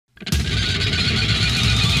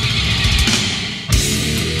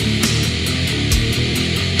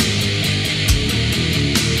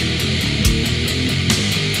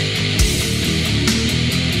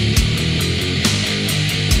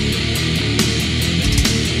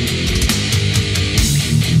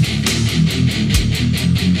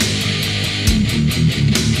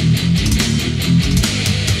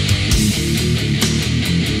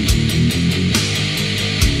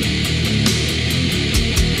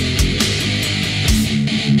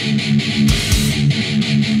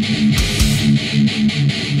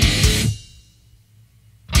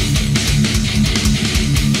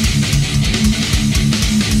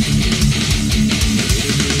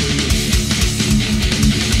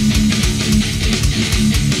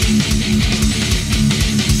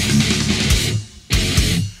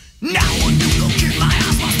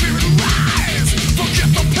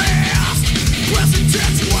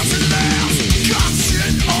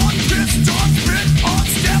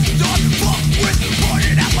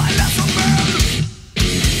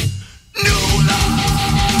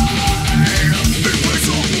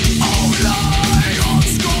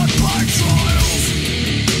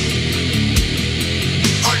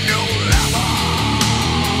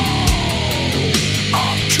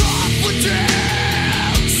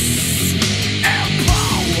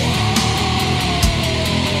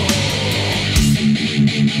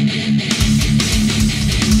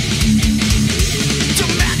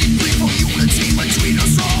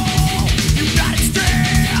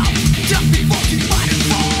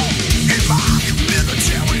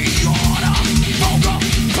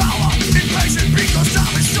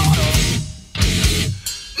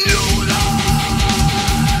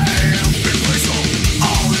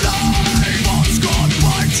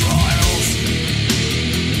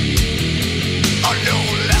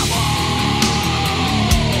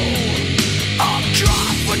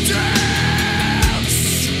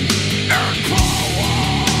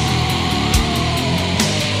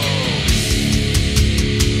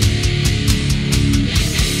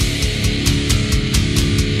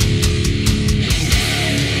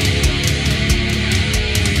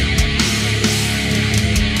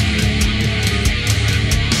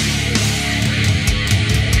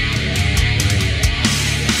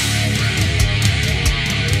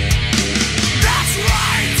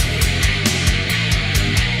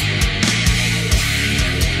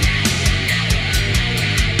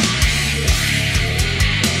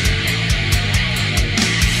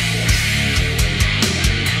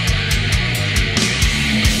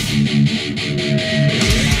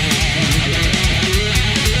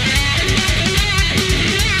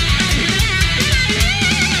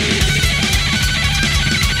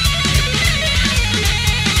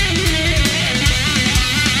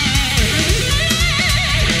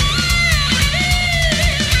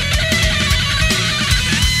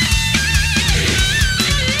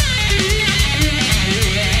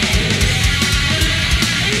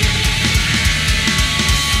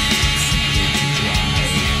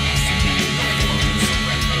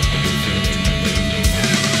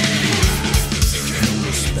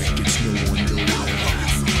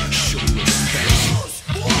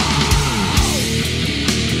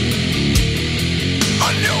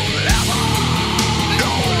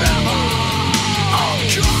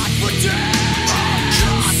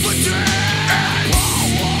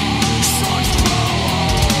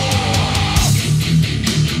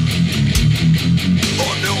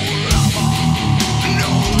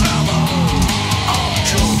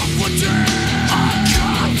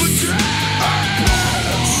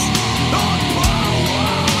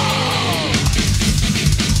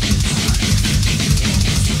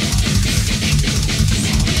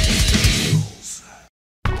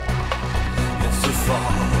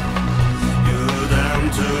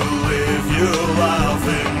to live your life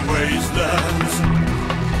in wastelands.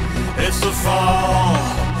 It's the fall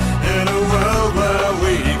in a world where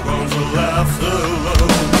we won't be left alone.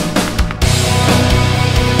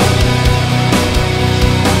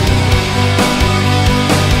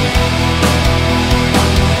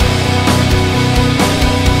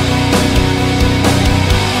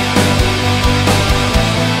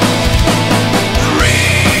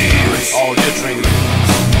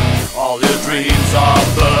 Dreams are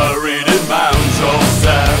buried in mounds of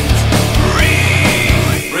sand.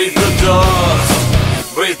 Breathe the dust,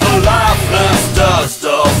 breathe the lifeless dust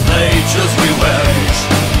of nature's revenge.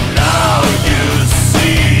 Now you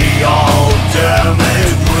see all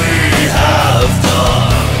damage we have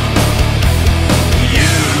done.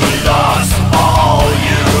 You lost all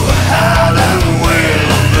you had and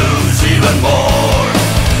will lose even more,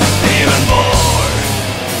 even more.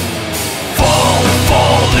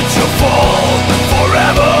 Fall, it's your fall.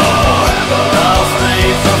 Forever, the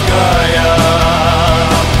states of Gaia.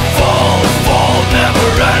 Fall, never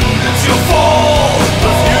end, it's your fall.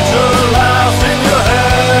 The future lies in your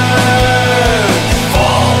hands.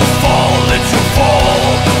 Fall, it's your fall.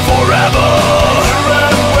 Forever, winter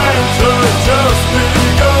and winter just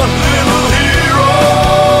begun. Little hero,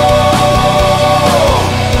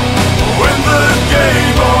 win the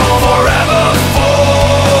game on. Forever fall.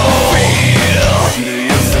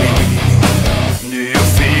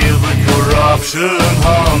 Corruption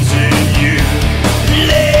haunting you.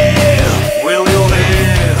 Live, will you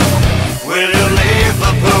live? Will you leave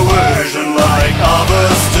the perversion like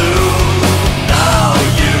others do? Now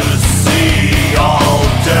you see all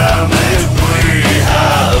damage we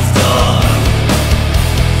have done.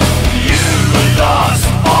 You lost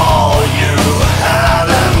all you had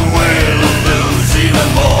and will lose even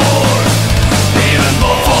more, even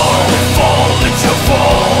more. Fall, it's your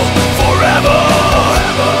fall. Forever.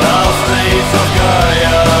 Of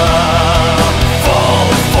Gaia.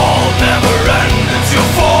 Fall, never end, it's your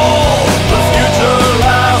fall. The future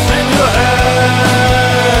lies in your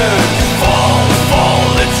hands.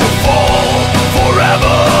 Fall, it's your fall.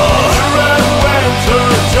 Forever. Winter and winter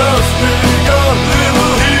just begun.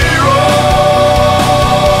 Little hero,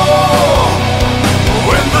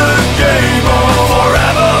 win the game on.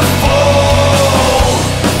 Forever fall.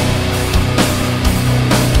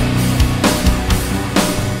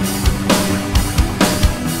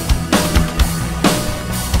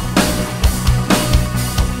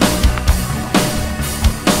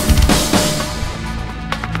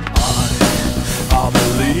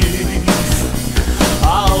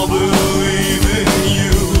 I'll believe in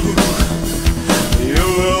you. You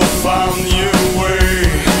will find your way.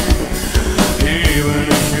 Even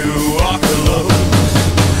if you walk alone,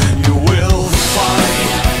 you will find.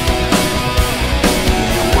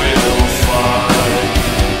 You will find.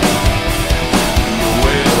 You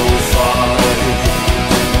will find.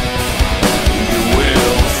 You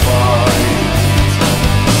will find.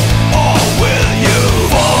 Or will you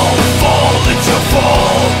fall, it's your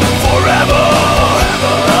fall. Forever,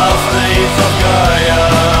 the states of Gaia.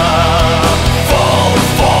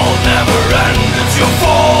 Fall, never end, it's your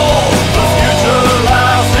fall. The future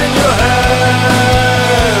lies in your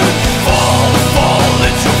hands. Fall,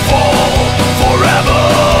 it's your fall. Forever,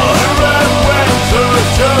 winter and winter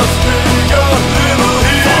just begun. Little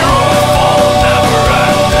hero, never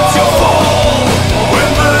end, it's your fall.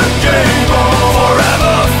 Win the game on.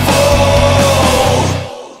 Forever fall.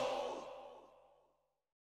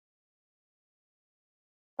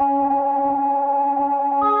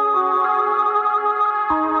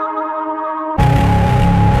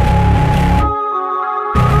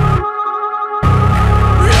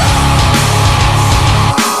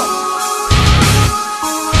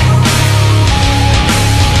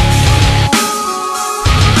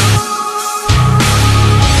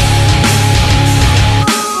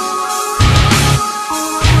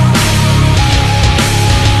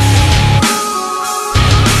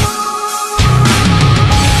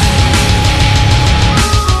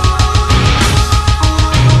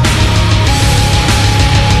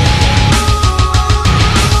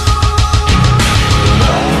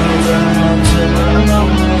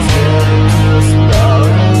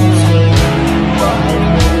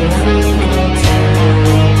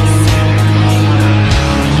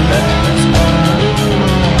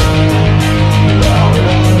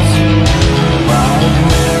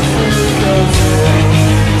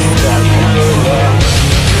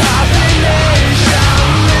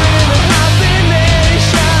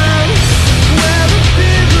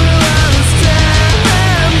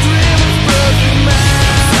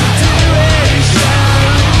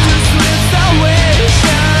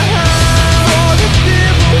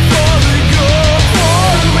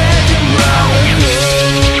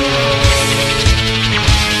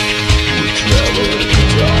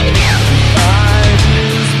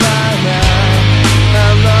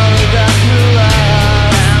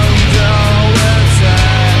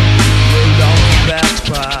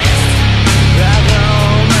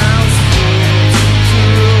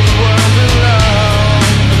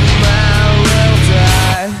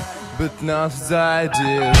 I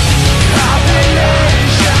do. Happy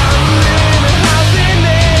nation, living a happy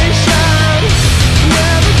nation,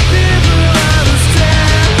 where the people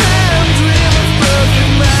understand and dream of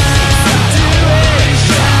perfect man.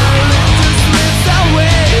 Situation, just with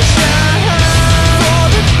salvation,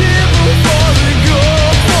 for the people, for the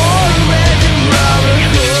good, for the making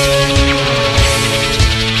brotherhood.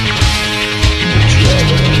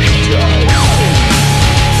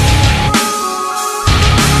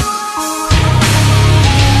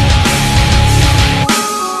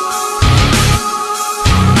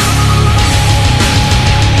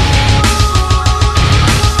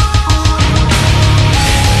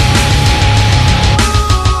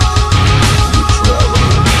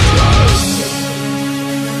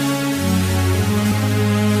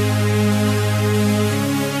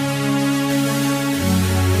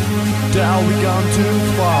 Now we gone too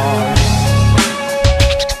far.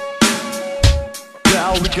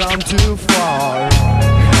 Now we gone too far.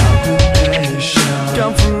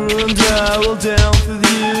 Come through and I will down with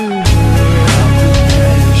you.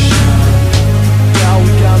 Now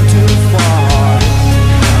we gone too far.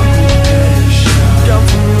 Come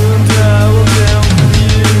through and I will down with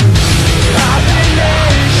you. Happy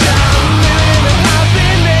nation, living a happy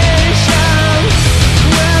nation,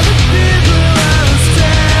 where the people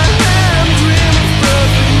understand and dream of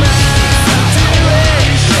perfect man.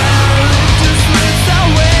 Situation, just with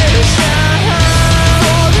salvation,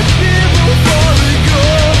 for the people, for the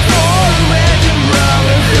good, for the making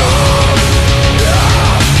brotherhood.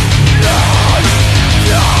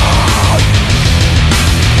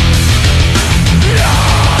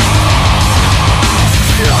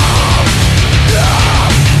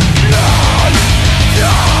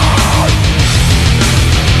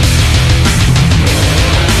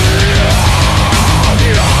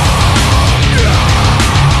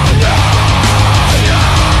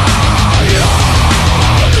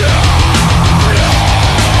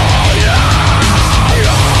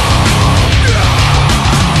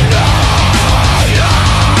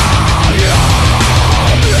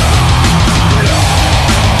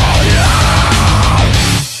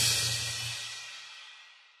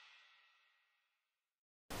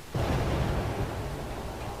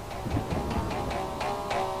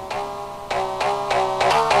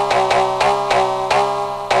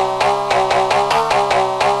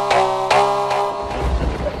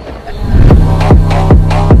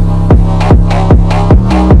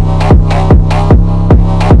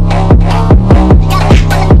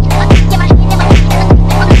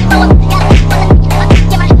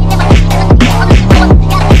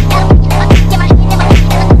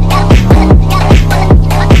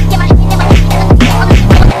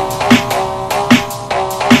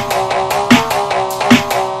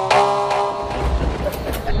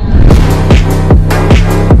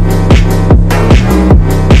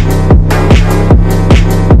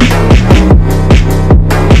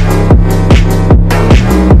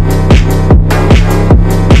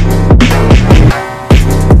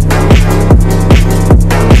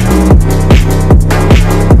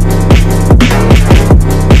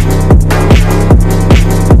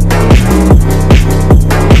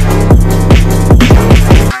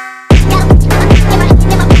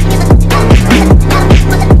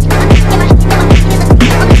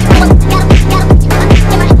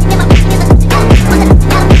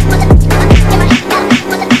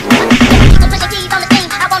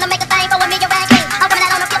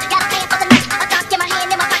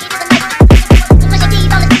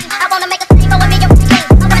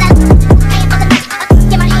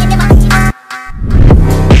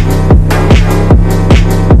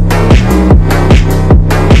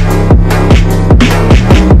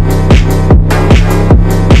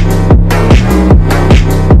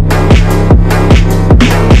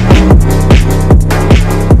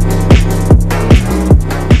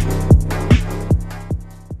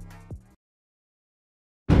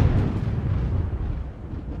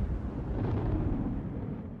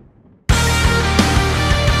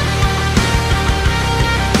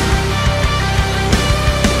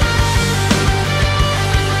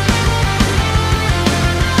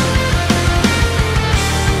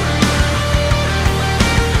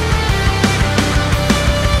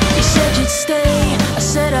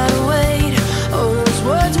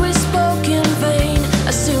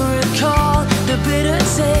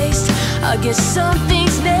 I guess some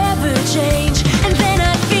things never change. And then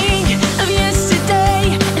I think of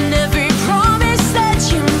yesterday and every promise that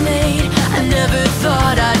you made. I never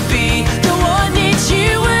thought I'd be the one that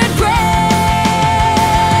you would break.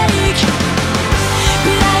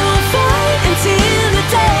 But I will fight until the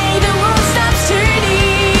day the world stops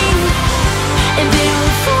turning, and they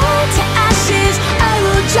will fall to ashes.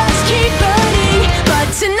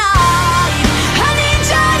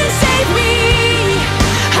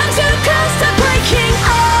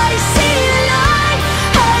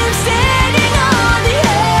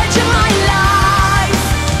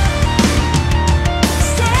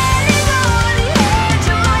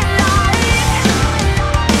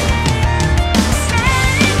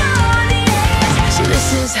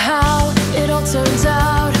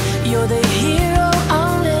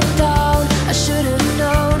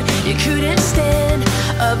 you couldn't stay.